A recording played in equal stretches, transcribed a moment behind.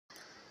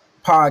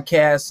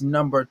Podcast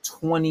number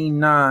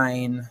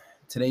 29.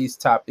 Today's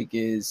topic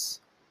is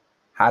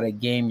how to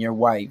game your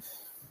wife.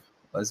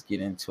 Let's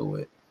get into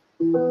it.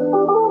 We're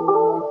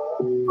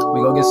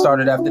going to get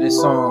started after this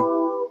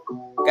song.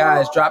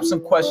 Guys, drop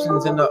some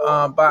questions in the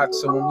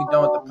box so when we're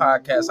done with the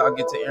podcast, I'll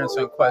get to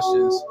answering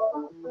questions.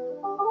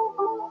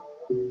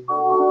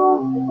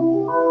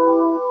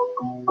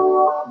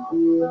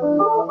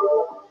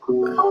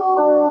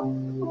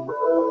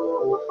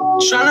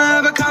 Tryna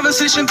have a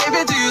conversation,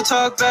 baby, do you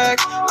talk back?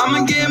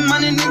 I'ma get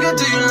money, nigga,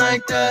 do you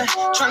like that?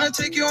 Tryna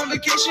take you on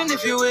vacation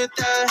if you with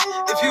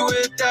that, if you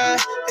with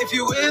that, if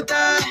you with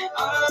that.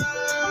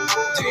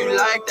 Do you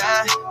like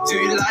that? Do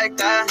you like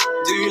that?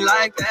 Do you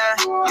like that?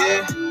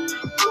 Yeah.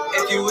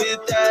 If you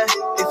with that,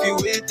 if you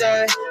with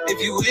that,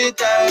 if you with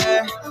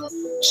that.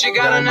 She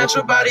got a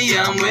natural body,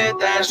 yeah, I'm with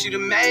that. She the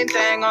main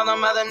thing, all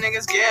them other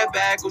niggas get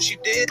back. Oh, she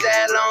did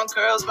that, long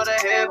curls, but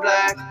her hair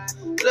black.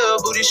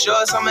 Little booty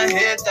shorts, I'ma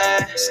hit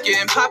that.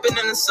 Skin popping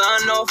in the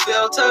sun, no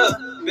filter.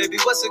 Baby,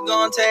 what's it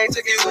gonna take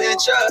to get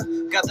with ya?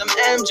 Got them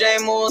MJ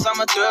moves,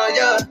 I'ma thrill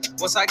ya.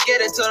 Once I get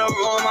it to the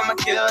room, I'ma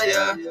kill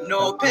ya.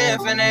 No pen,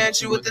 finna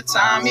hit you with the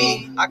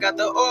Tommy. I got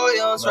the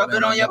oils, rub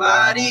it on your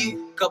body.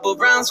 Couple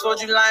rounds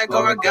fold you like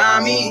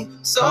origami.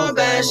 So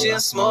bad, she a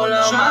small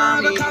little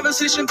mommy. Have a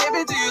conversation,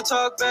 baby, do you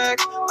talk back?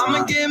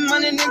 I'ma get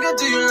money, nigga,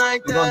 do you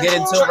like that? We're gonna get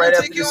into it right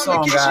after this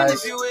song, guys.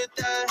 If you with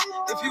that,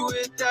 if you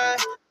with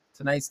that.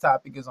 Tonight's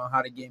topic is on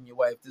how to game your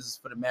wife. This is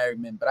for the married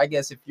men, but I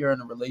guess if you're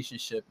in a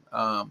relationship,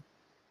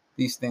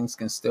 these things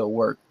can still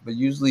work. But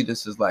usually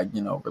this is like,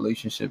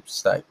 relationships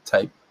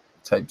type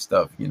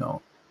stuff,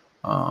 people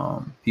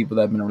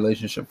that have been in a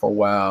relationship for a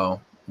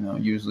while,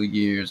 usually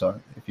years,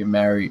 or if you're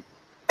married.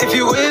 If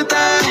you with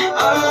that,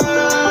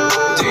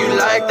 do you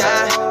like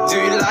that? Do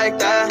you like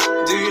that?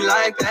 Do you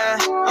like that?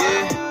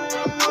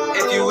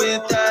 Yeah. If you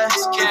with that,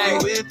 if you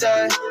with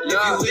that, if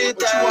you with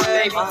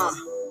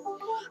that,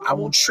 I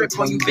won't trip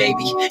on you,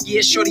 baby. Yeah,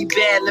 shorty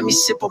bad, let me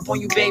sip up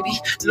on you, baby.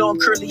 Long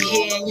curly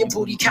hair and your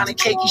booty kinda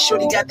cakey.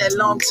 Shorty got that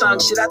long tongue,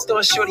 shit, I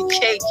thought shorty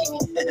cakey.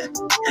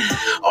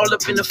 All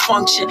up in the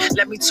function,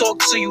 let me talk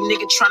to you,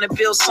 nigga, tryna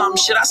build something.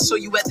 Shit, I saw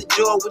you at the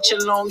door with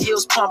your long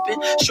heels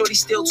pumping. Shorty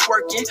still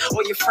twerking,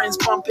 all your friends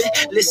bumping.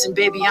 Listen,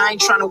 baby, I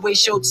ain't tryna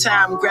waste your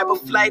time. Grab a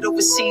flight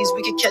overseas,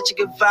 we can catch a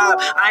good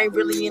vibe. I ain't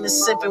really into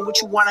simping, what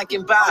you want I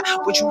can buy.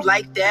 Would you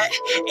like that?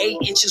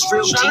 8 inches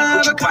real deep,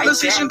 would you bite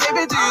conversation, that?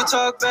 baby, do you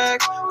talk back?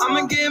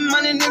 I'ma get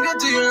money, nigga,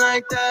 do you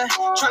like that?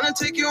 Tryna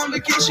take you on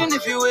vacation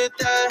if you with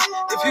that,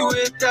 if you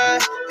with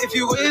that, if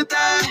you with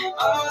that.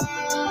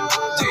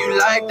 Do you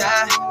like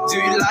that? Do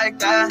you like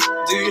that?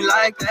 Do you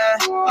like that?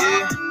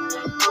 Yeah.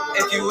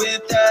 If you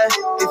with that,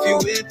 if you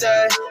with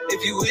that,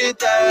 if you with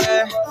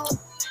that.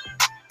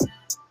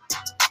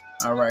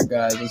 All right,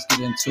 guys, let's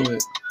get into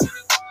it.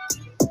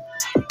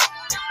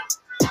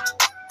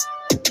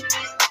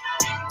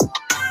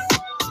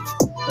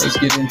 Let's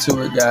get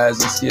into it,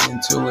 guys. Let's get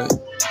into it.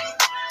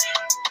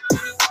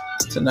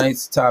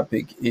 Tonight's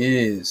topic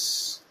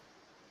is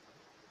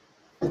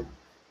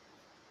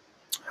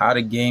how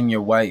to game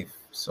your wife.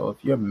 So if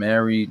you're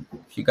married,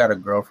 if you got a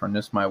girlfriend,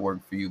 this might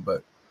work for you,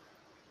 but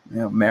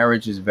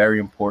marriage is very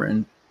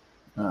important.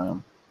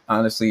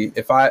 Honestly,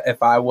 if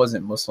I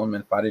wasn't Muslim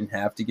and if I didn't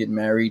have to get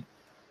married,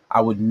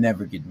 I would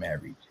never get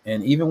married.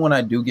 And even when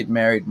I do get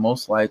married,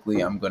 most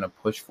likely I'm going to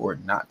push for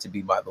it not to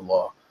be by the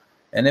law.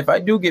 And if I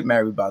do get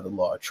married by the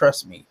law,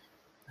 trust me,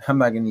 I'm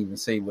not going to even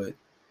say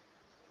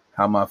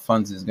how my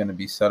funds is going to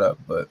be set up,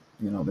 but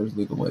there's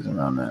legal ways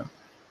around that.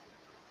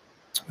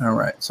 All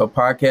right, so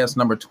podcast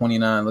number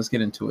 29, let's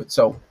get into it.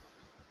 So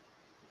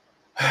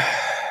get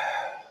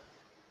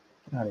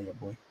out of here,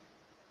 boy.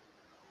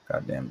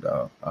 Goddamn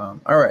dog. All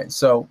right,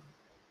 so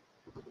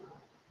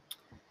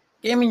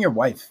gaming your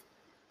wife.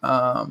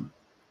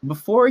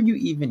 Before you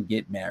even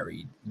get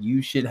married,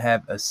 you should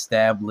have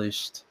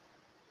established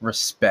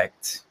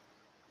respect.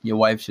 Your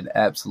wife should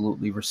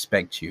absolutely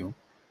respect you.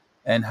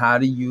 And how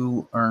do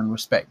you earn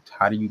respect?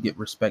 How do you get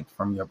respect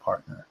from your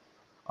partner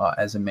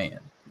as a man?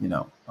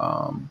 You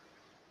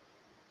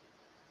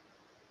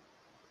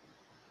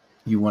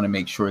want to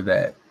make sure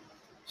that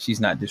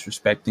she's not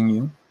disrespecting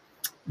you.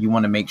 You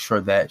want to make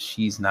sure that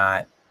she's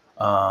not,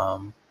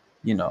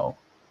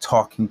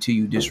 talking to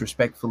you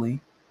disrespectfully.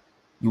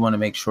 You want to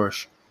make sure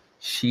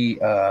she's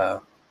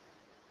not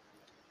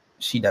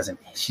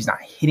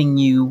hitting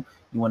you.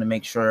 You want to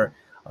make sure.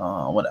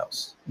 What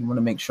else? You want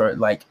to make sure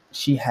like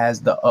she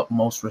has the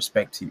utmost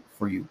respect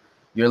for you.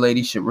 Your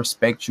lady should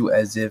respect you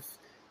as if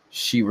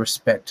she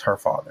respects her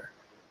father,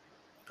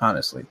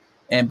 honestly.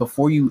 And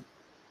before you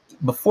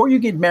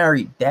get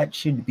married, that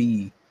should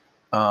be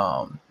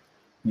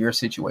your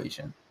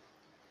situation.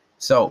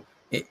 So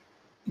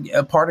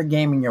a part of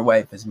gaming your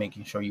wife is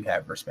making sure you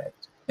have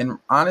respect. And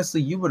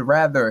honestly, you would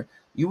rather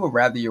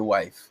your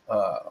wife.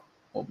 Well,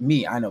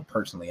 me, I know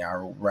personally, I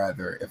would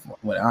rather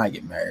when I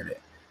get married.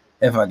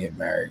 If I get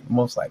married,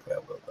 most likely I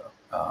will,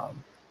 though,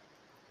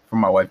 for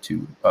my wife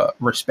to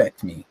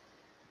respect me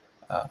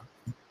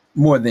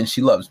more than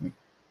she loves me.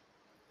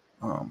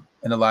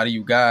 And a lot of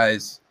you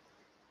guys,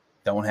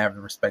 don't have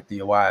the respect of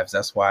your wives.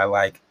 That's why,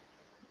 like,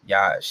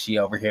 yeah, she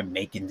over here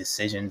making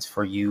decisions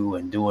for you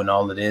and doing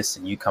all of this,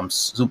 and you come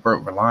super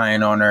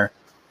relying on her.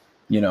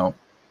 You know,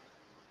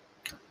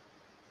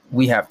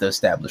 we have to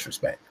establish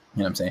respect. You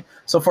know what I'm saying?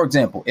 So, for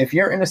example, if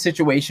you're in a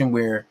situation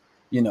where,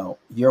 you know,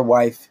 your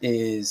wife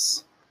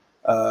is,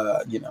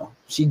 you know,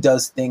 she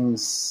does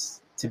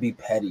things to be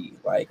petty,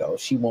 like, oh,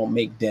 she won't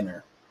make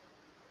dinner,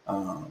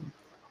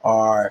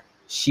 or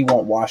she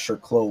won't wash her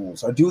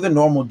clothes, or do the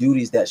normal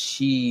duties that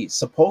she's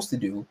supposed to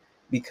do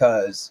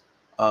because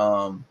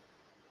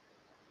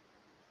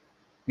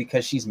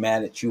she's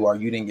mad at you or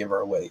you didn't give her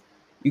away.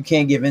 You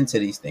can't give in to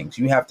these things.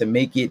 You have to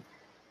make it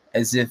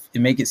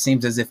seem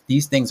as if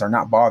these things are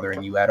not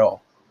bothering you at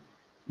all.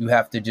 You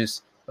have to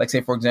just, like,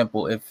 say, for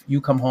example, if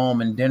you come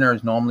home and dinner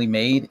is normally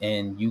made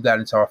and you got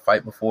into a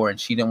fight before and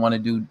she didn't want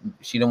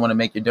to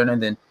make your dinner,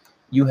 then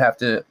you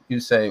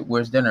say,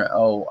 where's dinner?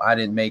 Oh, I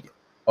didn't make it.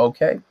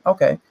 Okay.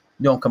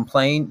 You don't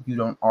complain. You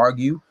don't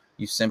argue.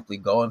 You simply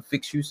go and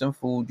fix you some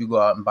food. You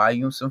go out and buy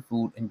you some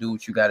food and do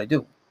what you got to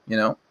do, you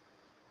know?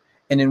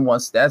 And then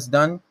once that's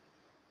done,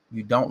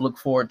 you don't look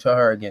forward to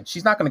her again.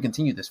 She's not going to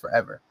continue this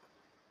forever,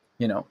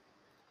 you know?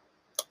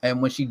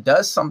 And when she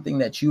does something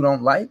that you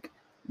don't like,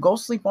 go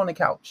sleep on the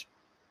couch.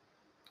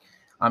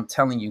 I'm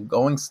telling you,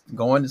 going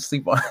to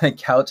sleep on the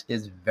couch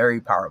is very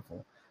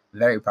powerful,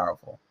 very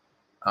powerful.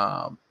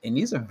 And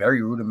these are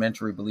very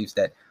rudimentary beliefs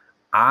that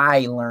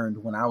I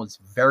learned when I was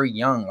very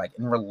young, like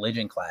in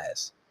religion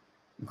class,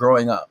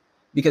 growing up.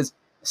 Because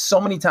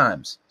so many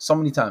times,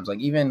 like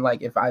even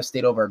like if I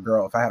stayed over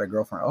if I had a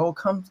girlfriend, oh,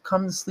 come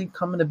to sleep,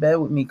 come into bed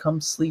with me,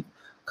 come sleep,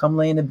 come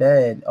lay in the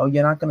bed. Oh,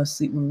 you're not going to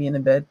sleep with me in the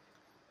bed?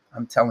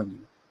 I'm telling you,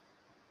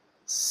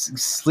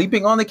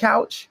 sleeping on the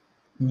couch,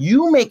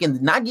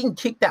 not getting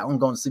kicked out and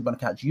going to sleep on the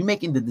couch, you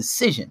making the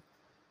decision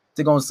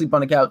to go and sleep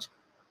on the couch,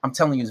 I'm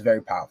telling you, it's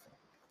very powerful.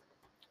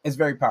 It's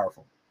very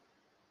powerful.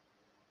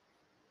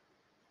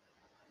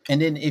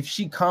 And then if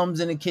she comes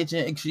in the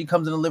kitchen, if she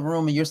comes in the living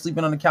room and you're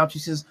sleeping on the couch, she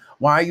says,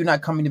 why are you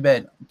not coming to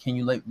bed? Can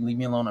you leave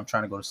me alone? I'm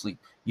trying to go to sleep.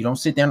 You don't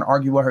sit there and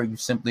argue with her. You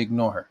simply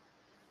ignore her.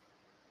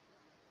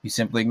 You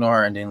simply ignore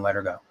her and then let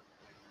her go.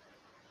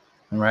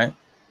 All right?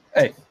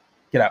 Hey,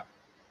 get out.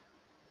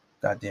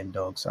 Goddamn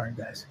dog. Sorry,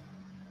 guys.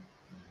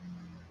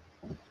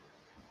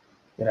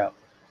 Get out.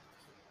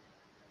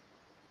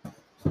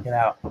 Get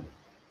out.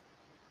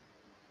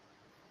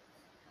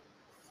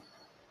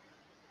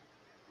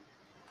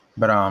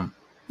 But,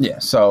 yeah,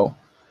 so,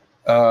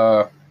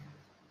 gotta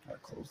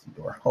close the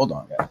door. Hold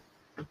on, guys.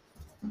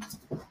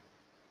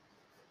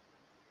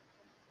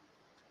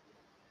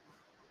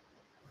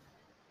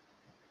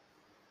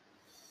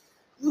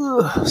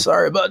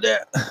 Sorry about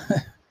that.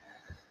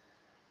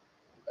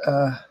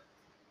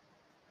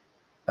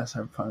 That's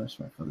her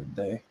punishment for the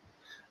day.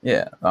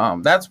 Yeah,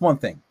 that's one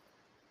thing.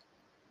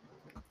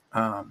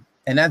 And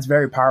that's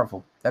very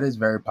powerful. That is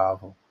very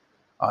powerful.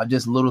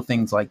 Just little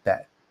things like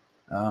that.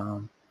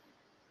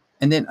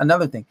 And then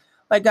another thing,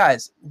 like,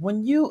 guys,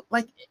 when you,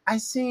 like, I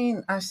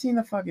seen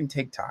a fucking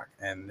TikTok,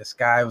 and this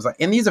guy was like,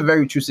 and these are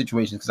very true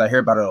situations because I hear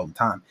about it all the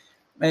time.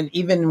 And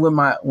even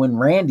when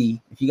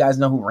Randy, if you guys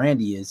know who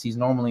Randy is, he's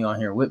normally on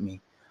here with me.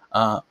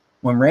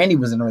 When Randy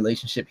was in a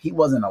relationship, he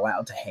wasn't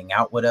allowed to hang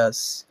out with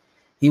us.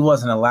 He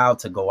wasn't allowed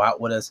to go out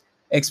with us,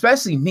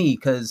 especially me,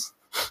 because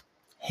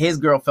his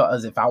girl felt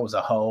as if I was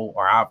a hoe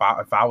or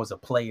if I was a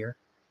player.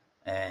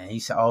 And he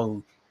said,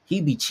 oh,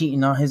 he'd be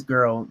cheating on his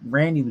girl.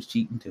 Randy was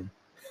cheating too.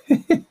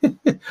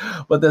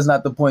 But that's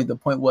not the point. The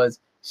point was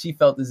she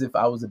felt as if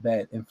I was a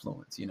bad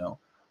influence, you know.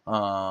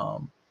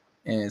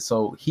 And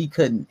so he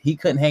couldn't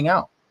hang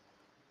out.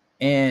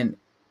 And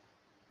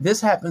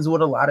this happens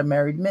with a lot of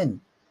married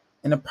men.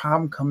 And the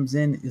problem comes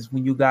in is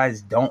when you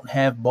guys don't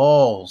have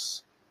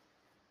balls.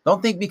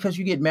 Don't think because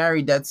you get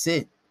married, that's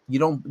it.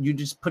 You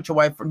just put your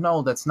wife for,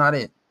 no, that's not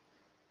it.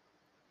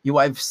 Your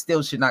wife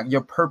still should not,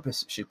 your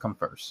purpose should come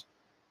first.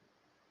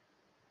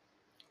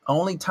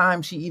 Only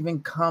time she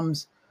even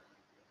comes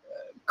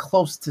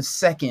close to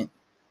second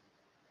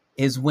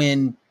is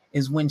when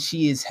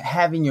she is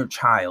having your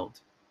child.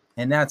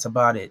 And that's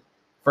about it.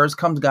 First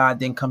comes God,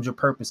 then comes your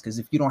purpose. Because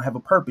if you don't have a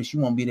purpose, you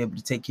won't be able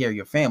to take care of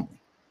your family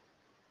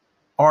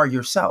or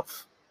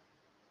yourself.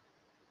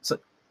 So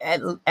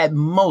at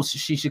most,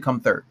 she should come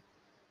third.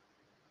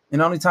 And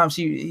the only time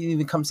she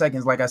even comes second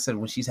is, like I said,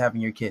 when she's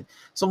having your kid.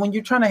 So when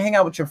you're trying to hang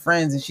out with your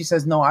friends and she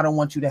says, no, I don't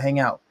want you to hang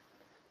out.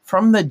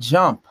 From the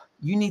jump,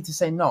 you need to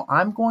say, no,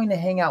 I'm going to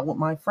hang out with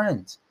my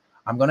friends.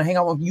 I'm going to hang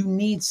out with you.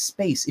 Need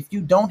space. If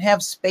you don't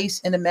have space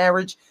in a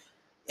marriage,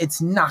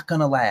 it's not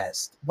going to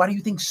last. Why do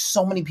you think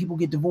so many people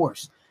get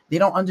divorced? They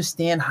don't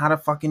understand how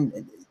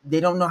to they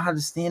don't know how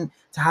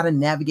to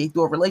navigate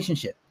through a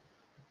relationship.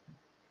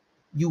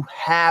 You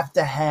have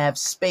to have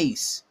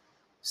space.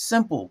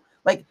 Simple.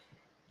 Like,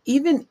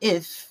 even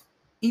if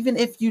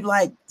you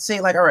like, say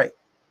like, all right,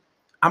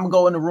 I'm going to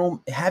go in the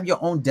room, have your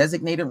own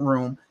designated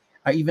room,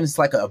 or even it's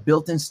like a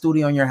built-in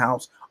studio in your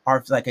house, or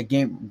if it's like a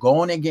game,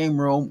 go in that game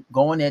room,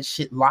 go in that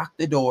shit, lock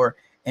the door,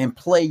 and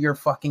play your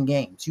fucking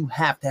games. You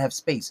have to have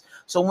space.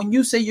 So when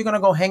you say you're going to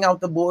go hang out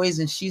with the boys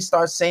and she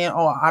starts saying,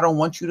 oh, I don't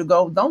want you to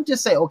go, don't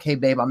just say, okay,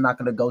 babe, I'm not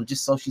going to go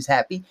just so she's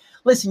happy.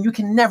 Listen, you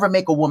can never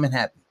make a woman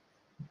happy.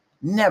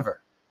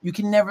 Never. You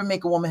can never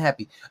make a woman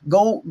happy.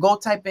 Go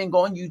type in,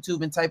 go on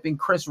YouTube and type in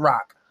Chris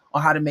Rock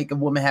on how to make a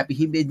woman happy.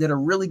 He did a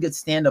really good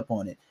stand-up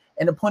on it.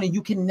 And the point is,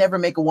 you can never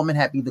make a woman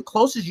happy. The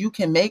closest you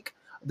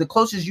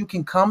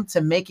can come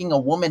to making a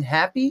woman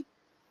happy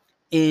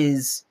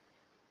is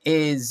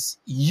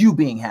you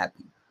being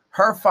happy,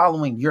 her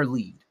following your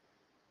lead.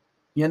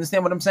 You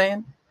understand what I'm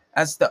saying?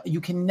 You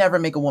can never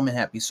make a woman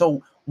happy.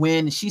 So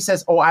when she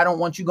says, oh, I don't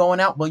want you going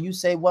out, well, you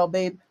say, well,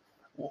 babe,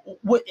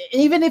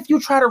 even if you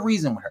try to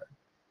reason with her,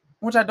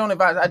 which I don't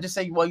advise, I just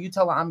say, well, you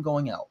tell her I'm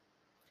going out.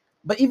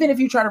 But even if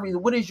you try to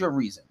reason, what is your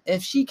reason?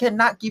 If she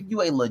cannot give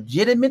you a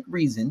legitimate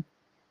reason,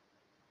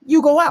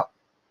 you go out.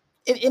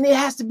 And it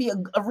has to be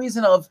a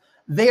reason of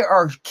they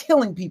are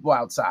killing people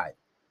outside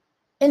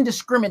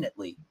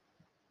indiscriminately.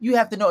 You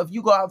have to know if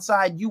you go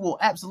outside, you will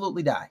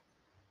absolutely die.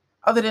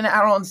 Other than that,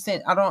 I don't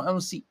understand. I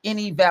don't see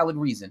any valid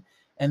reason.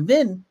 And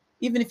then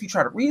even if you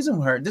try to reason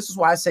with her, this is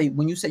why I say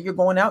when you say you're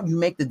going out, you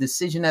make the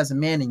decision as a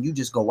man and you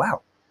just go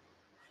out.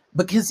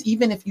 Because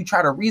even if you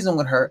try to reason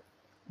with her,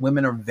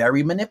 women are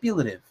very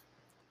manipulative.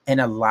 And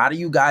a lot of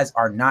you guys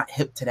are not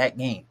hip to that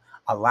game.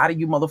 A lot of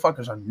you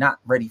motherfuckers are not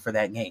ready for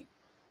that game.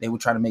 They will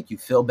try to make you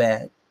feel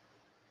bad.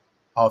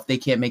 Or if they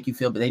can't make you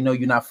feel bad, they know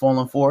you're not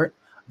falling for it.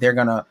 They're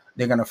gonna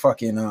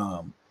fucking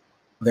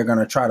they're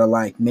gonna try to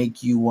like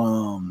make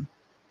you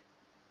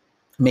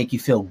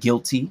feel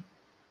guilty.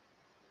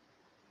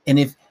 And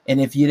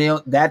if you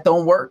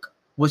don't work,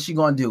 what's she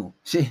gonna do?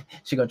 She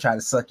gonna try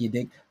to suck your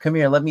dick. Come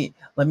here, let me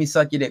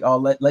suck your dick.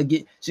 Oh,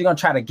 she's gonna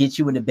try to get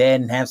you into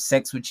bed and have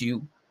sex with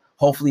you.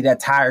 Hopefully that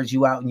tires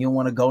you out and you don't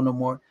want to go no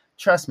more.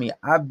 Trust me,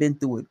 I've been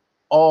through it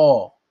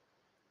all.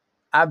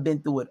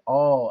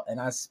 And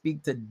I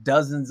speak to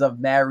dozens of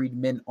married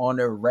men on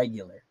a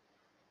regular.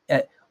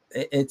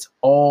 It's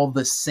all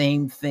the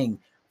same thing.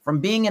 From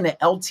being in an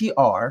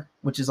LTR,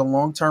 which is a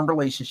long-term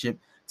relationship,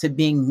 to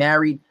being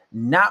married,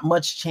 not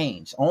much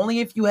change. Only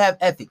if you have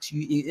ethics.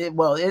 It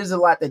is a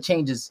lot that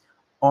changes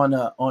on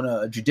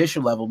a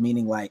judicial level,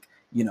 meaning like,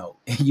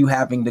 you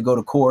having to go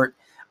to court,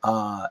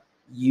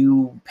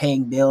 you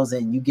paying bills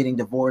and you getting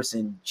divorced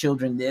and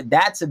children.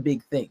 That's a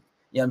big thing.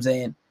 You know what I'm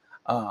saying?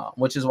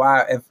 Which is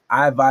why if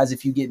I advise,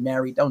 if you get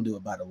married, don't do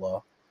it by the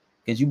law,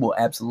 because you will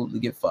absolutely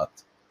get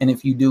fucked. And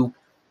if you do,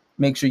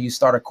 make sure you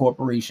start a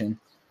corporation.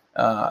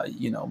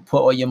 Put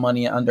all your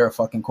money under a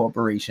fucking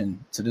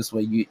corporation, so this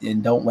way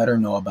and don't let her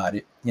know about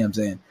it. You know what I'm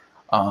saying?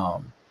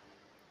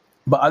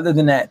 But other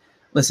than that,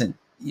 listen.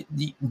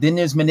 Then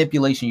there's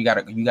manipulation. You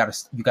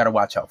gotta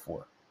watch out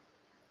for.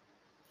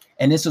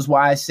 And this is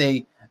why I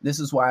say,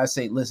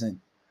 listen.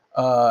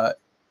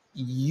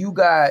 You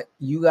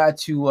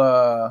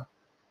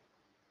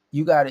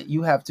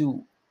have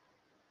to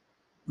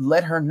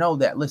let her know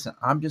that, listen,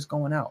 I'm just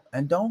going out,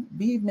 and don't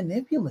be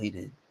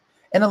manipulated.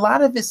 And a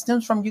lot of it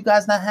stems from you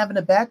guys not having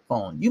a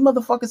backbone. You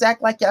motherfuckers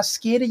act like y'all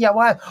scared of your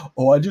wife.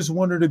 Oh, I just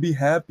want her to be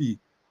happy.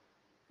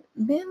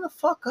 Man, the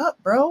fuck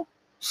up, bro.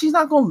 She's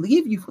not going to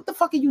leave you. What the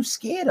fuck are you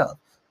scared of?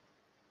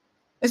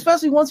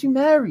 Especially once you're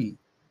married.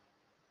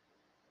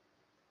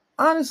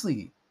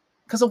 Honestly.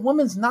 Because a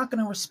woman's not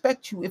going to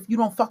respect you if you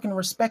don't fucking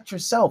respect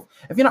yourself.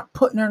 If you're not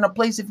putting her in a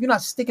place, if you're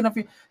not sticking up for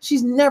you,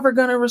 she's never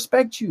going to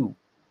respect you.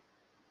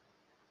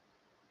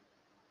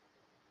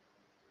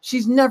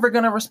 She's never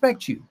going to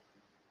respect you.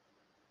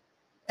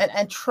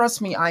 And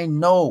trust me, I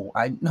know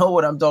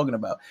what I'm talking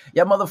about.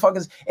 Yeah,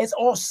 motherfuckers, it's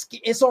all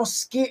scared.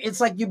 It's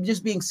like you're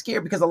just being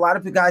scared because a lot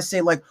of you guys say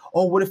like,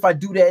 oh, what if I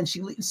do that and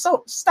she leaves?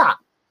 So stop.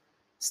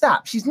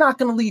 She's not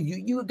going to leave you.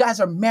 You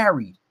guys are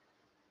married.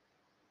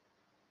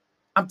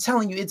 I'm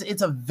telling you,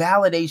 it's a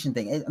validation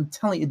thing. I'm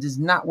telling you, it does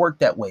not work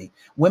that way.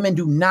 Women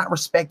do not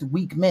respect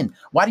weak men.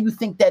 Why do you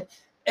think that?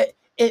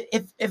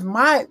 If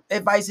my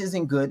advice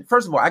isn't good,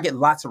 first of all, I get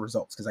lots of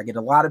results because I get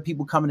a lot of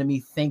people coming to me,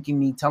 thanking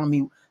me, telling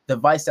me the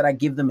advice that I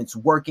give them, it's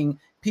working.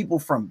 People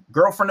from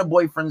girlfriend to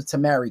boyfriends to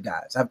married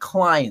guys. I have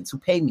clients who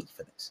pay me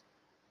for this.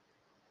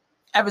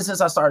 Ever since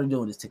I started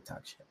doing this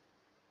TikTok shit.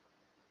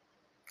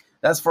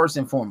 That's first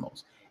and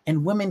foremost.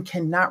 And women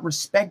cannot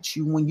respect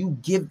you when you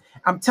give.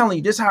 I'm telling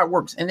you, this is how it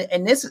works. And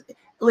this,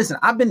 listen,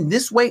 I've been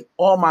this way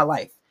all my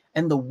life.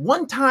 And the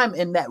one time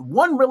in that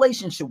one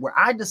relationship where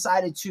I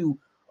decided to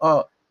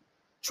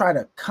try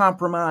to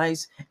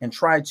compromise and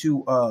try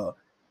to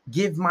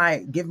give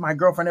my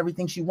girlfriend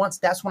everything she wants,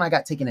 that's when I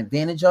got taken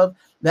advantage of.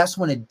 That's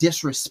when a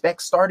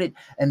disrespect started.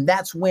 And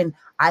that's when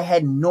I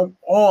had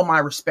all my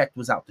respect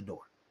was out the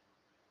door.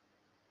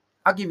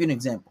 I'll give you an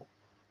example.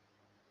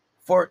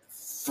 For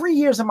 3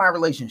 years of my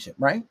relationship,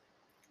 right?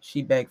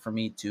 She begged for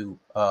me to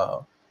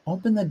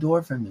open the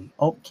door for me.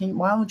 Oh,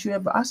 why don't you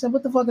ever? I said,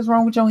 what the fuck is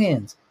wrong with your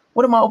hands?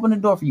 What am I opening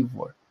the door for you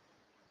for?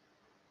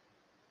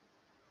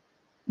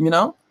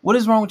 What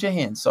is wrong with your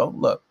hands? So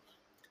look,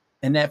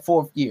 in that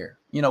 4th year,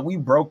 we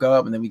broke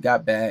up and then we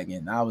got back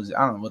and I don't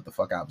know what the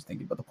fuck I was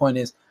thinking. But the point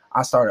is,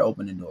 I started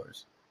opening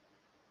doors.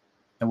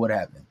 And what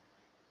happened?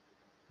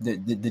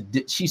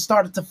 She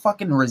started to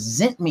fucking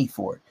resent me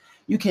for it.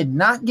 You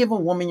cannot give a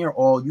woman your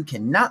all. You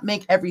cannot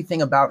make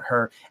everything about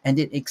her and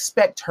then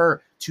expect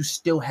her to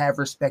still have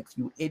respect for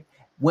you.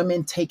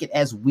 Women take it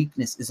as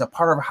weakness. It's a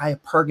part of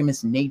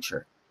hypergamous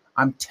nature.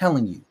 I'm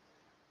telling you.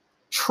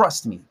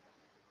 Trust me.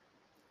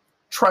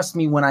 Trust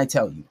me when I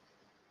tell you.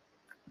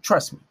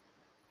 Trust me.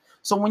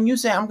 So when you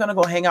say I'm gonna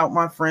go hang out with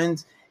my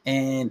friends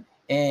and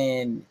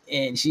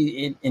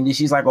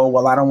she's like, oh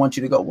well, I don't want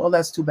you to go. Well,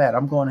 that's too bad.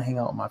 I'm going to hang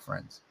out with my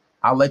friends.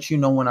 I'll let you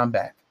know when I'm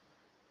back.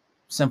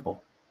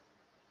 Simple.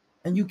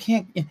 And you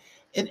can't,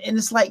 and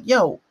it's like,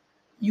 yo,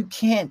 you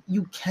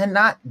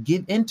cannot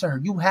give into her.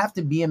 You have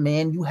to be a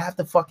man. You have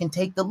to fucking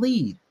take the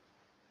lead.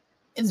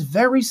 It's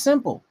very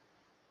simple.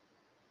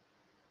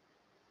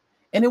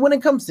 And then when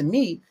it comes to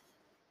me,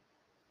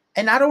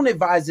 and I don't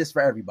advise this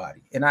for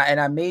everybody. And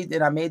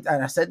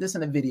I said this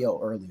in a video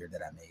earlier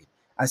that I made.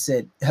 I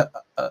said,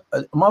 a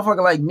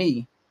motherfucker like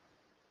me,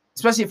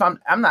 especially if I'm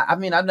not, I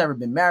mean, I've never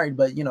been married,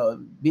 but you know,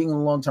 being in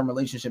a long-term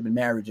relationship and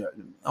marriage are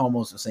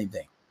almost the same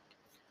thing.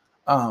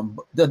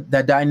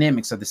 The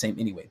dynamics are the same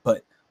anyway.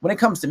 But when it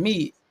comes to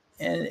me,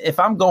 and if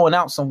I'm going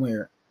out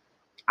somewhere,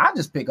 I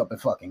just pick up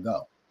and fucking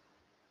go.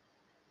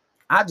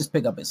 I just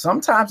pick up and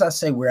sometimes I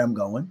say where I'm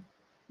going,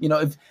 you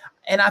know,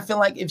 and I feel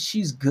like if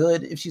she's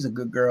a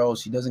good girl,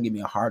 she doesn't give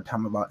me a hard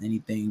time about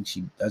anything.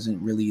 She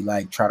doesn't really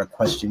like try to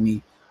question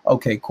me.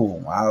 Okay,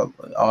 cool.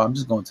 I'm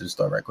just going to the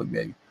store right quick,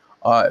 baby.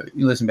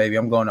 You listen, baby,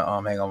 I'm going to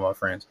hang out with my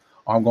friends.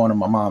 Or I'm going to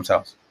my mom's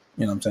house.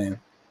 You know what I'm saying?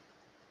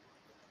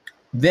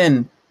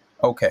 Then,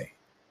 okay.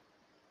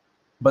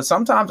 But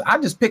sometimes I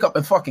just pick up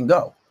and fucking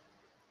go.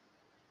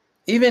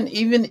 Even,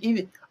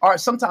 or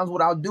sometimes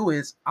what I'll do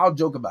is I'll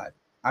joke about it.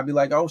 I'll be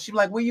like, oh, she'll be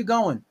like, where you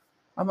going?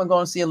 I'm going to go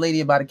and see a lady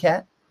about a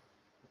cat.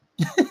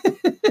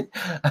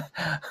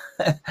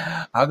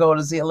 I'll go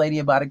to see a lady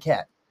about a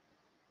cat.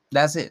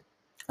 That's it.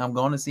 I'm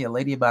going to see a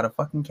lady about a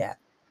fucking cat.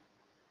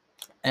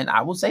 And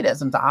I will say that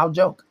sometimes. I'll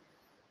joke.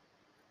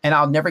 And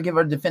I'll never give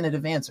her a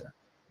definitive answer.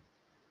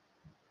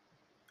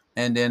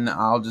 And then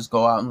I'll just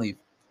go out and leave.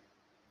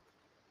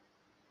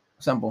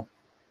 Simple.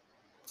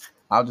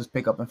 I'll just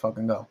pick up and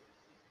fucking go.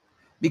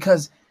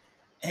 Because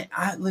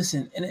I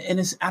listen, and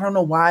it's, I don't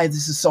know why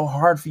this is so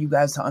hard for you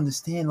guys to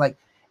understand. Like,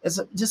 it's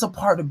just a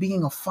part of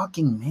being a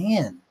fucking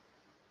man.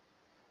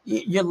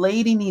 Your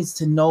lady needs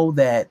to know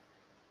that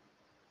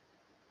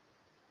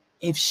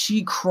if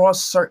she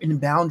crossed certain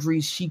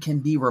boundaries, she can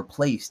be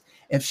replaced.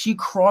 If she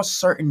crossed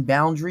certain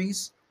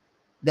boundaries,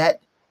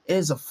 that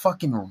is a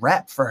fucking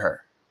wrap for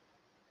her.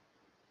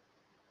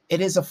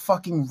 It is a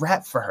fucking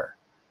wrap for her.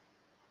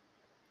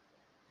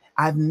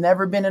 I've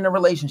never been in a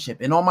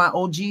relationship. And all my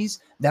OGs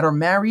that are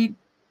married,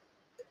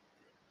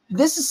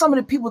 this is some of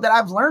the people that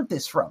I've learned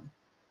this from.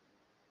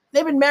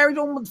 They've been married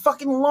almost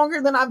fucking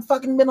longer than I've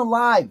fucking been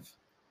alive.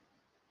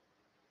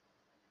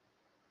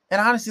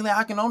 And honestly,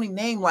 I can only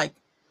name like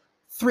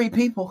 3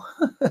 people.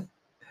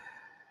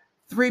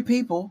 3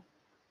 people.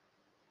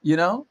 You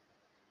know?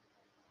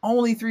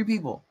 Only 3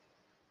 people.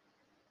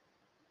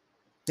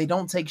 They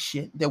don't take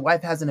shit. Their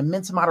wife has an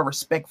immense amount of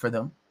respect for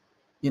them.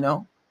 You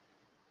know?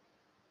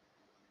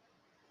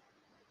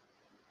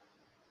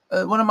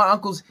 One of my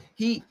uncles,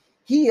 he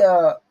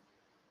gives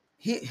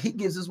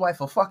his wife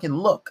a fucking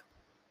look.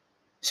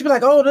 She'd be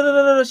like, oh,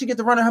 no. She get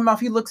to run in her mouth.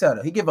 He looks at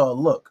her. He give her a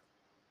look.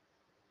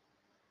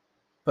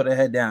 Put her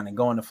head down and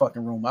go in the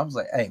fucking room. I was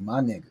like, hey,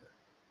 my nigga.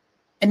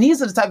 And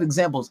these are the type of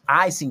examples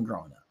I seen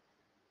growing up.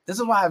 This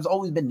is why I've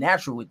always been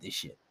natural with this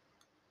shit.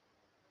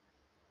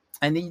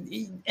 And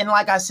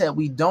like I said,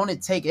 we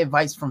don't take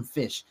advice from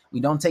fish. We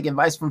don't take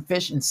advice from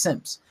fish and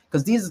simps.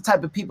 Because these are the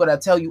type of people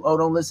that tell you, oh,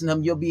 don't listen to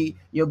them. You'll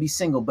be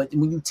single. But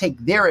when you take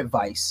their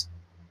advice,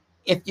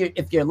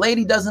 if your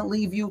lady doesn't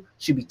leave you,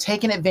 she'll be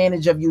taking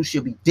advantage of you.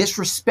 She'll be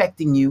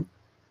disrespecting you.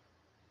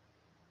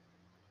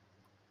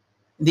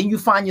 And then you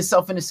find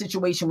yourself in a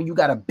situation where you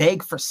got to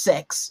beg for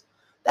sex.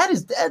 That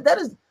is,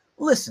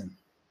 listen,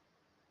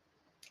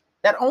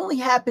 that only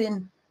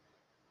happened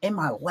in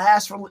my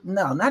last,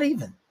 no, not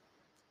even.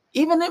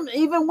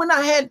 Even when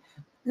I had,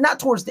 not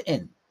towards the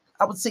end,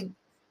 I would say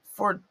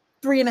for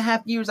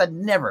 3.5 years, I'd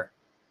never.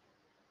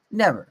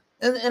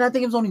 And I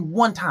think it was only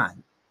one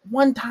time.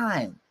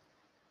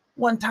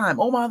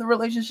 All my other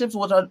relationships,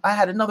 which I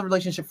had another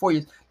relationship 4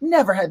 years,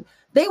 never had,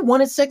 they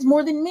wanted sex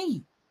more than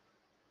me.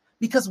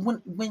 Because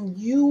when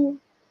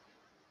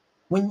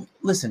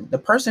listen, the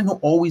person who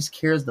always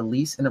cares the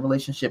least in a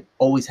relationship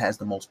always has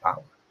the most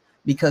power.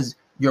 Because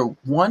you're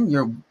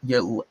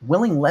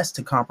willing less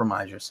to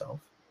compromise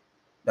yourself.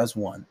 That's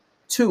 1.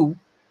 2,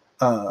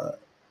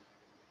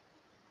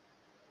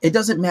 it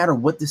doesn't matter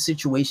what the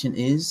situation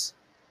is.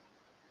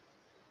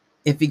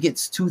 If it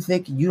gets too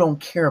thick, you don't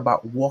care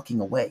about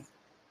walking away.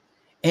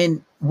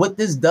 And what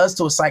this does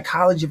to a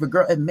psychology of a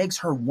girl, it makes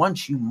her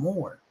want you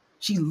more.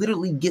 She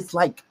literally gets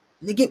like,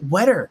 they get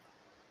wetter.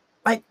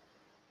 Like,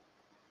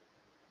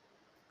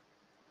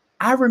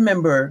 I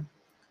remember,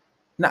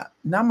 not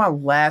my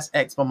last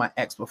ex, but my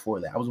ex before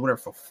that. I was with her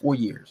for 4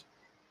 years.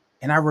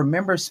 And I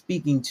remember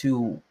speaking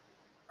to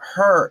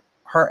her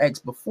ex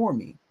before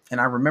me. And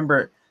I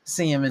remember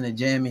see him in the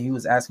gym, and he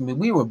was asking me.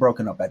 We were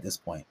broken up at this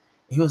point.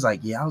 He was like,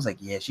 yeah. I was like,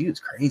 yeah, she was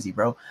crazy,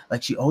 bro.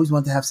 Like, she always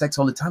wanted to have sex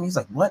all the time. He's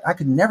like, what? I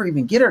could never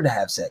even get her to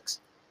have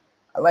sex.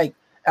 Like,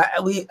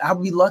 I'll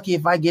be lucky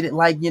if I get it,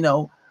 like, you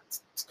know,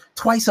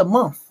 twice a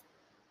month.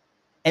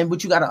 And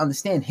what you got to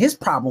understand, his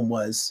problem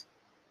was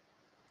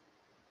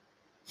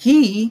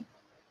he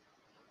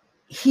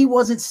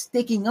wasn't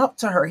sticking up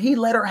to her. He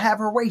let her have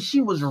her way.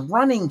 She was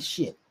running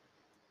shit.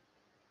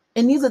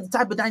 And these are the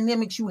type of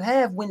dynamics you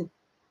have when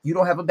you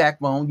don't have a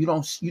backbone. You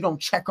don't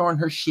check on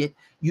her shit.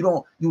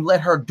 You let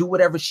her do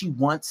whatever she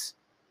wants.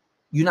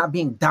 You're not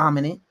being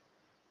dominant.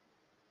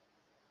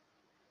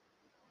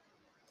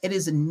 It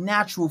is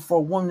natural for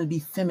a woman to be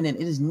feminine.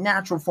 It is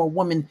natural for a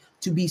woman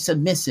to be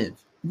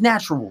submissive.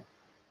 Natural.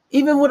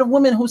 Even with a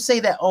woman who say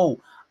that, oh,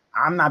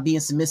 I'm not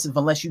being submissive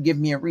unless you give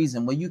me a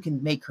reason. Well, you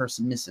can make her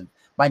submissive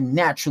by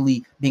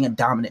naturally being a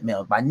dominant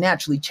male, by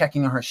naturally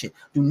checking on her shit.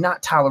 Do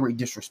not tolerate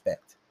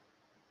disrespect.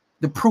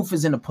 The proof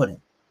is in the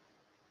pudding.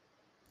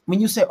 When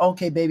you say,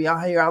 okay, baby,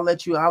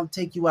 I'll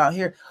take you out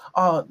here.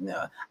 Oh,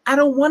 I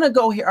don't want to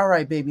go here. All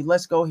right, baby,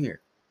 let's go here.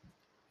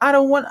 I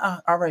don't want,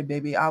 all right,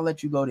 baby, I'll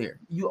let you go there.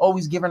 You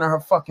always giving her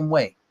fucking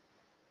way.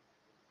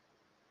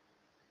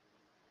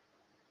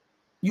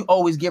 You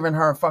always giving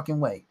her a fucking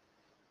way.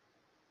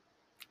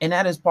 And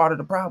that is part of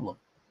the problem.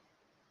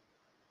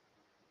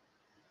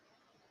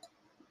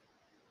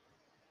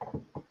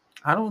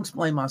 I don't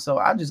explain myself.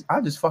 I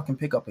just fucking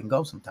pick up and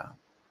go sometimes.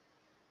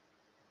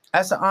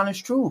 That's the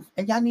honest truth.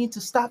 And y'all need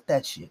to stop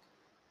that shit.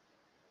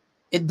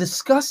 It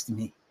disgusts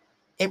me.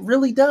 It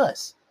really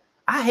does.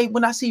 I hate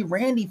when I see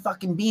Randy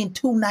fucking being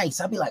too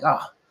nice. I'll be like,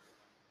 oh,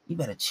 you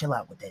better chill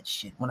out with that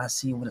shit. When I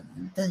see you,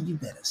 you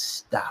better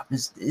stop.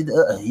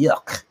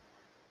 Yuck.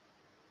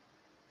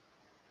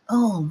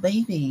 Oh,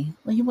 baby.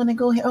 Well, you want to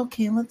go here?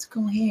 Okay, let's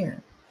go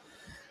here.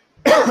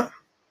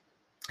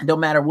 Don't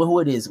matter who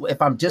it is.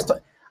 If I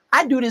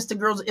do this to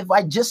girls if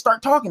I just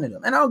start talking to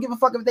them. And I don't give a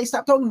fuck if they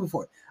stop talking to me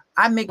for it.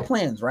 I make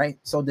plans, right?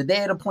 So the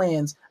day of the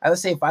plans, let's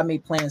say if I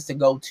make plans to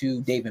go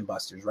to Dave &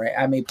 Buster's, right?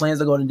 I made plans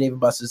to go to Dave &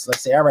 Buster's.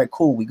 Let's say, all right,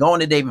 cool. We going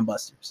to Dave &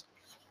 Buster's.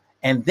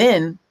 And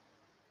then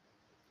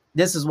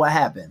this is what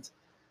happens.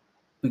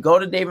 We go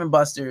to Dave &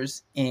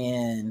 Buster's,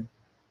 and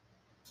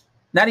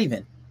not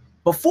even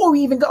before we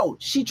even go,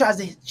 she tries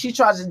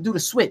to do the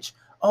switch.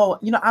 Oh,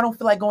 you know, I don't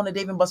feel like going to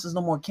Dave & Buster's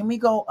no more. Can we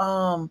go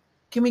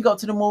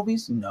to the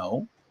movies?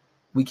 No,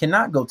 we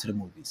cannot go to the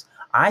movies.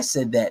 I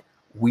said that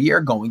we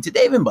are going to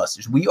Dave &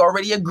 Buster's. We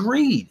already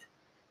agreed.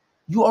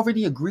 You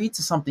already agreed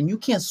to something. You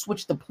can't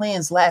switch the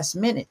plans last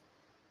minute.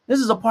 This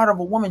is a part of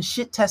a woman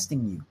shit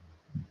testing you.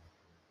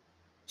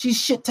 She's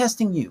shit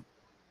testing you.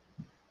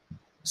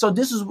 So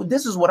this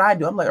is what I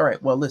do. I'm like, all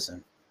right, well,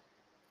 listen,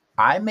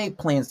 I made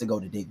plans to go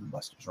to Dave &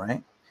 Buster's,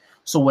 right?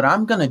 So what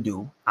I'm going to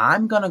do,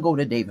 I'm going to go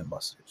to Dave &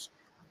 Buster's.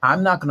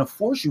 I'm not going to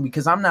force you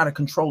because I'm not a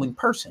controlling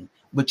person,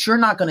 but you're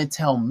not going to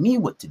tell me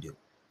what to do.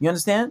 You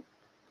understand?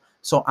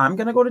 So I'm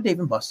going to go to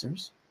Dave &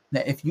 Buster's.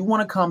 Now, if you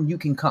want to come, you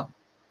can come.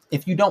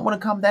 If you don't want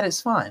to come, that is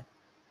fine.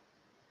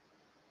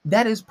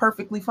 That is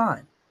perfectly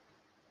fine.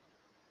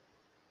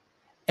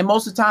 And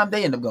most of the time,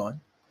 they end up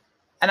going.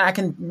 And I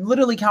can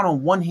literally count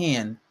on one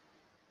hand,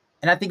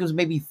 and I think it was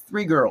maybe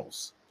 3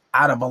 girls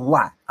out of a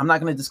lot. I'm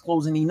not going to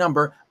disclose any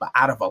number, but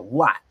out of a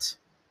lot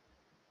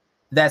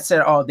that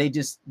said, oh, they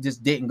just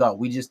didn't go.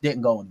 We just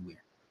didn't go anywhere.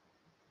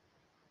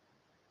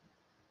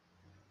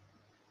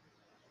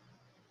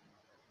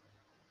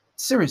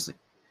 Seriously.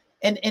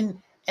 And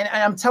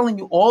I'm telling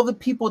you, all the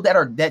people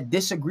that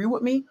disagree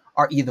with me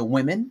are either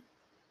women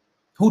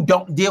who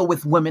don't deal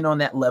with women on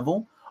that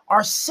level,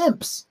 are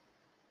simps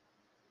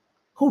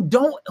who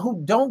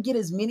don't get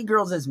as many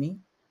girls as me,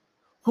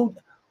 who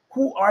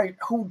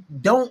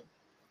don't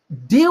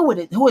deal with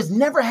it, who has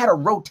never had a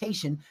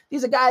rotation.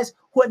 These are guys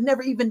who have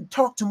never even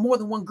talked to more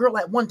than one girl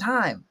at one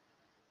time.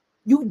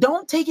 You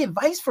don't take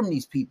advice from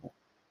these people.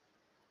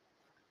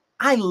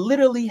 I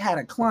literally had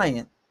a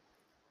client,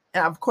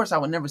 and of course I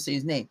would never say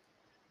his name,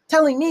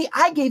 telling me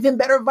I gave him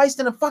better advice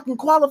than a fucking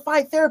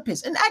qualified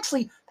therapist. And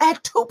actually, I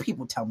had 2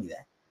 people tell me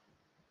that.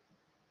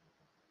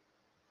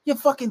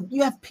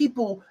 You have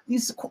people,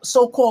 these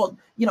so-called,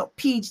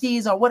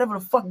 PhDs or whatever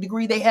the fuck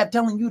degree they have,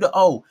 telling you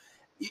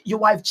your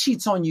wife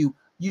cheats on you.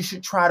 You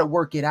should try to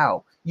work it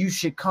out. You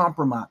should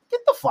compromise.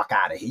 Get the fuck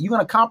out of here. You're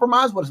going to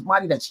compromise with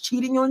somebody that's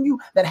cheating on you,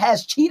 that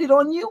has cheated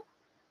on you?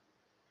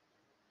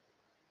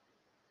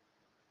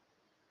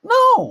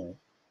 No.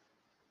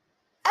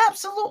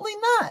 Absolutely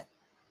not.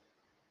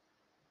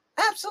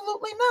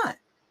 Absolutely not.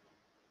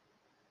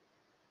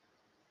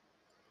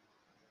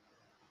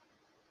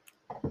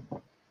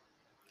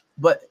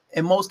 But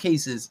in most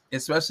cases,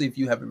 especially if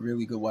you have a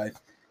really good wife,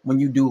 when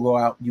you do go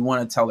out, you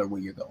want to tell her where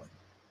you're going.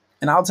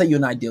 And I'll tell you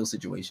an ideal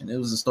situation. It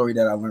was a story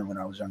that I learned when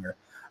I was younger.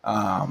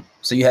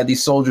 So you had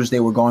these soldiers, they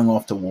were going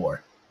off to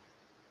war.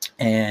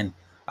 And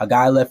a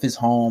guy left his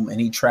home and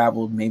he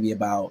traveled maybe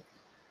about,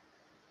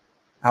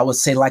 I would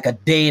say, like a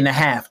day and a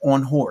half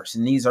on horse.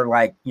 And these are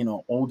like,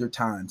 older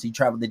times. He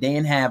traveled a day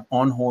and a half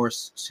on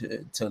horse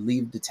to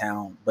leave the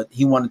town, but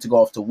he wanted to go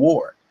off to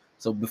war.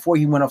 So before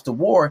he went off to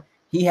war,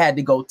 he had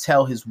to go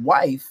tell his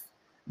wife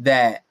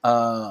that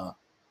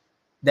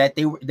that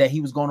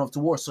he was going off to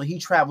war. So he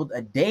traveled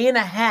a day and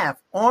a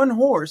half on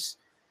horse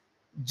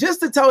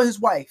just to tell his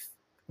wife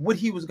what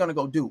he was going to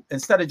go do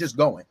instead of just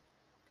going.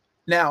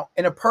 Now,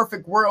 in a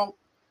perfect world,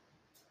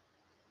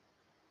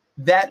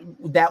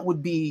 that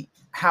would be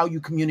how you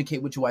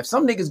communicate with your wife.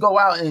 Some niggas go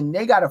out and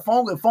they got a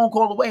phone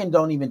call away and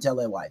don't even tell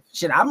their wife.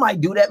 Shit, I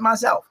might do that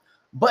myself.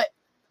 But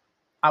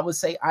I would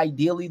say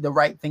ideally the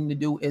right thing to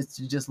do is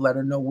to just let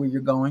her know where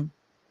you're going.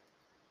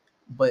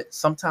 But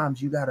sometimes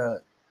she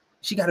gotta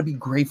be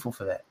grateful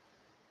for that.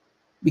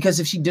 Because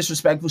if she's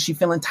disrespectful, she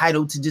feel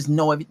entitled to just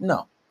know everything.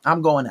 No,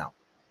 I'm going out.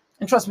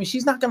 And trust me,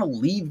 she's not gonna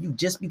leave you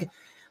just because.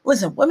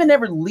 Listen, women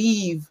never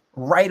leave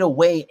right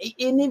away.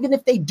 And even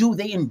if they do,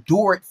 they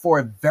endure it for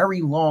a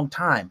very long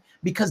time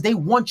because they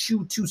want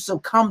you to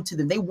succumb to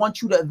them. They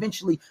want you to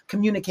eventually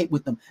communicate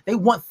with them. They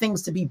want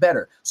things to be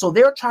better. So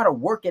they'll try to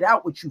work it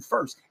out with you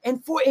first.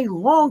 And for a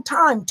long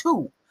time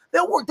too.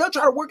 They'll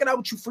try to work it out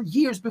with you for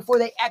years before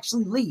they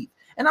actually leave.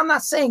 And I'm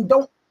not saying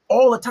don't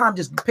all the time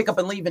just pick up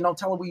and leave and don't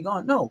tell her where you're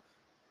going. No.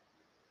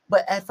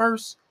 But at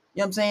first, you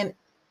know what I'm saying?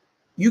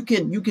 You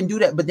can do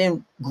that, but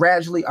then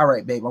gradually, all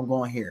right, babe, I'm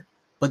going here.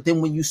 But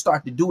then when you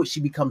start to do it, she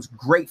becomes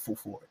grateful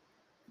for it.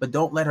 But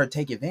don't let her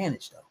take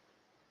advantage, though.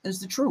 It's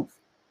the truth.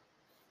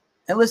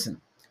 And listen,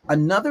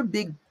 another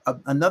big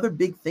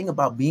thing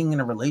about being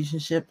in a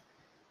relationship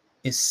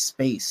is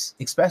space,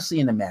 especially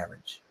in a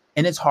marriage.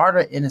 And it's harder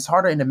in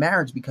the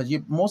marriage because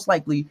you're most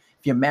likely,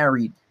 if you're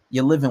married,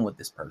 you're living with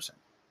this person.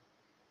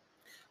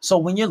 So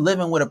when you're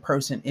living with a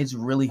person, it's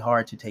really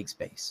hard to take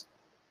space.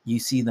 You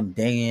see them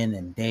day in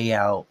and day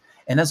out.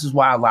 And this is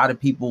why a lot of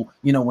people,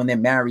 when they're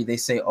married, they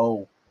say,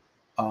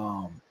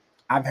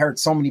 I've heard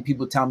so many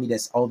people tell me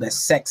this, that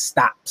sex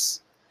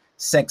stops.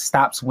 Sex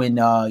stops when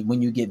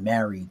you get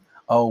married.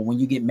 Oh, when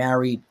you get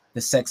married,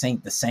 the sex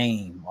ain't the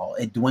same. Oh,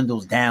 it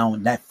dwindles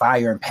down. That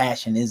fire and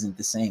passion isn't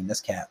the same.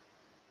 That's cap.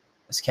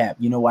 That's cap.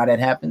 You know why that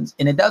happens?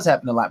 And it does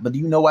happen a lot. But do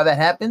you know why that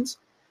happens?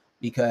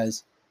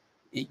 Because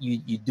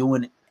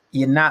you're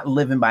not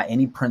living by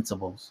any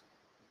principles.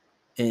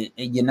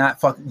 You're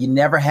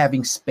never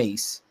having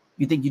space.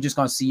 You think you're just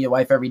gonna see your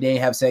wife every day,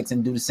 have sex,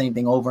 and do the same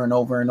thing over and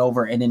over and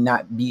over, and then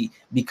not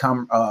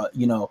become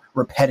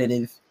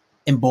repetitive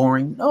and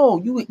boring.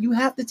 No, you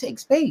have to take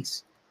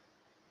space.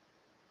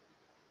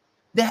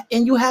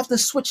 And you have to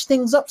switch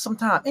things up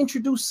sometimes.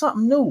 Introduce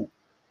something new.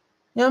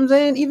 You know what I'm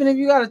saying? Even if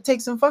you gotta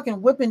take some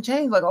fucking whip and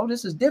change, like, oh,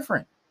 this is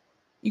different.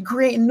 You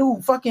create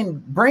new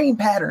fucking brain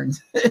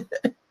patterns.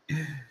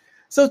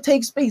 So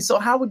take space. So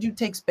how would you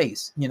take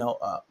space?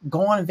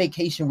 Go on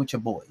vacation with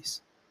your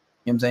boys.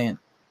 You know what I'm saying?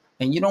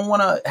 And you don't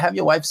want to have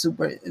your wife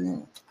super.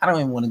 I don't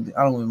even want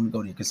to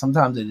go there because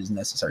sometimes it is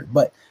necessary.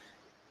 But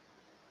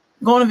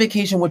go on a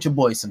vacation with your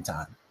boys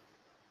sometime.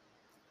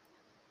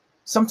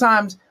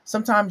 Sometimes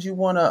you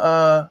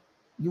wanna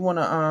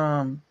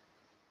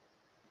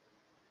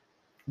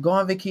go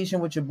on vacation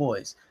with your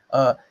boys.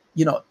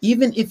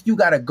 Even if you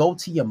gotta go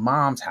to your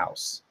mom's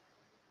house,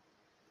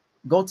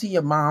 go to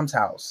your mom's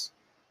house.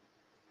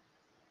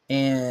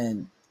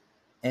 And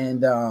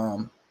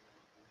go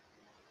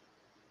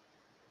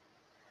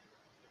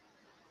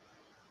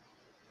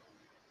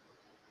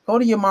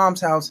to your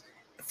mom's house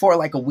for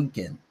like a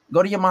weekend.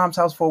 Go to your mom's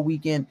house for a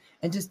weekend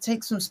and just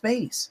take some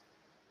space.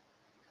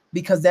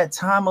 Because that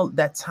time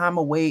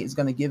away is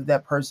going to give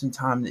that person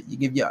time you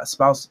give your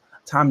spouse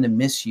time to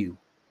miss you.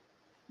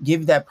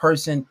 Give that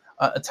person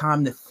a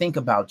time to think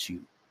about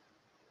you,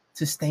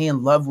 to stay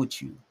in love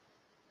with you.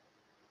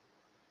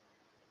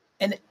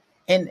 And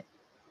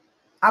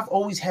I've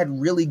always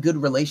had really good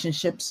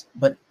relationships,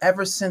 but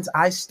ever since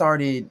I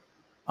started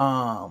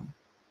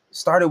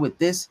with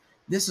this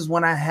is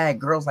when I had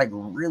girls like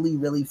really,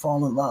 really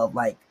fall in love.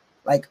 Like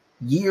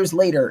years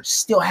later,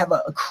 still have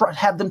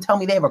have them tell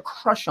me they have a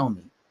crush on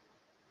me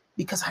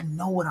because I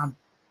know what I'm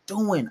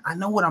doing. I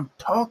know what I'm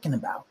talking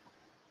about.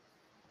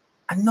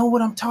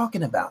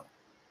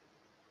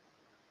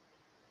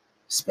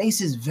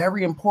 Space is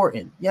very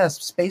important.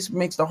 Yes, space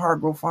makes the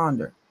heart grow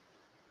fonder.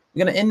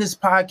 We're going to end this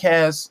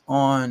podcast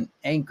on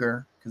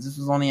Anchor because this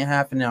was only a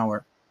half an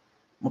hour.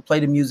 We'll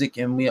play the music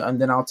and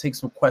then I'll take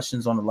some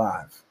questions on the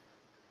live.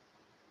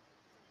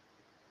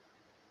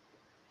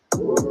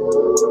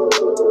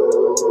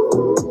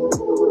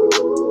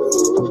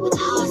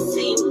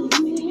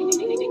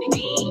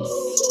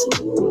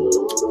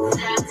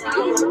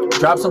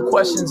 Drop some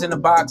questions in the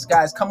box,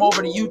 guys. Come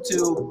over to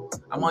YouTube.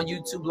 I'm on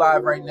YouTube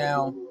Live right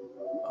now.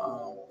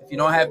 If you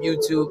don't have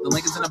YouTube, the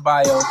link is in the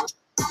bio.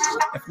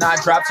 If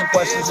not, drop some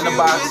questions in the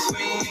box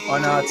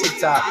on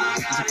TikTok.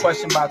 There's a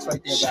question box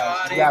right there,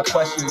 guys. If you got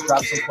questions,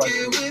 drop some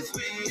questions.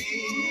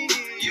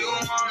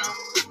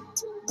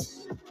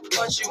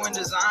 Put you in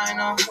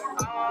designer,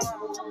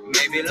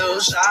 maybe a little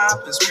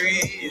shopping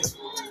spree.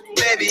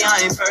 Baby,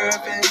 I ain't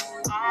perfect,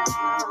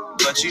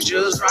 but you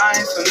just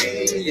right for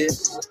me.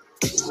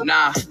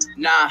 Yeah.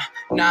 Nah,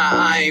 Nah,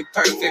 I ain't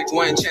perfect.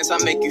 One chance I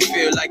make you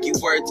feel like you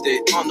worth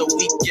it. On the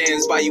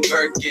weekends, buy you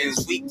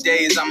Birkins.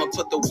 Weekdays, I'ma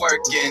put the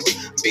work in.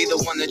 Be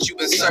the one that you've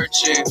been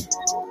searching.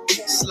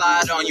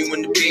 Slide on you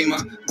in the Beamer.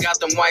 Got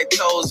them white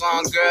toes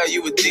on, girl,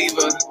 you a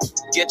diva.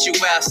 Get you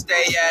where I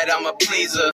stay at, I'm a pleaser.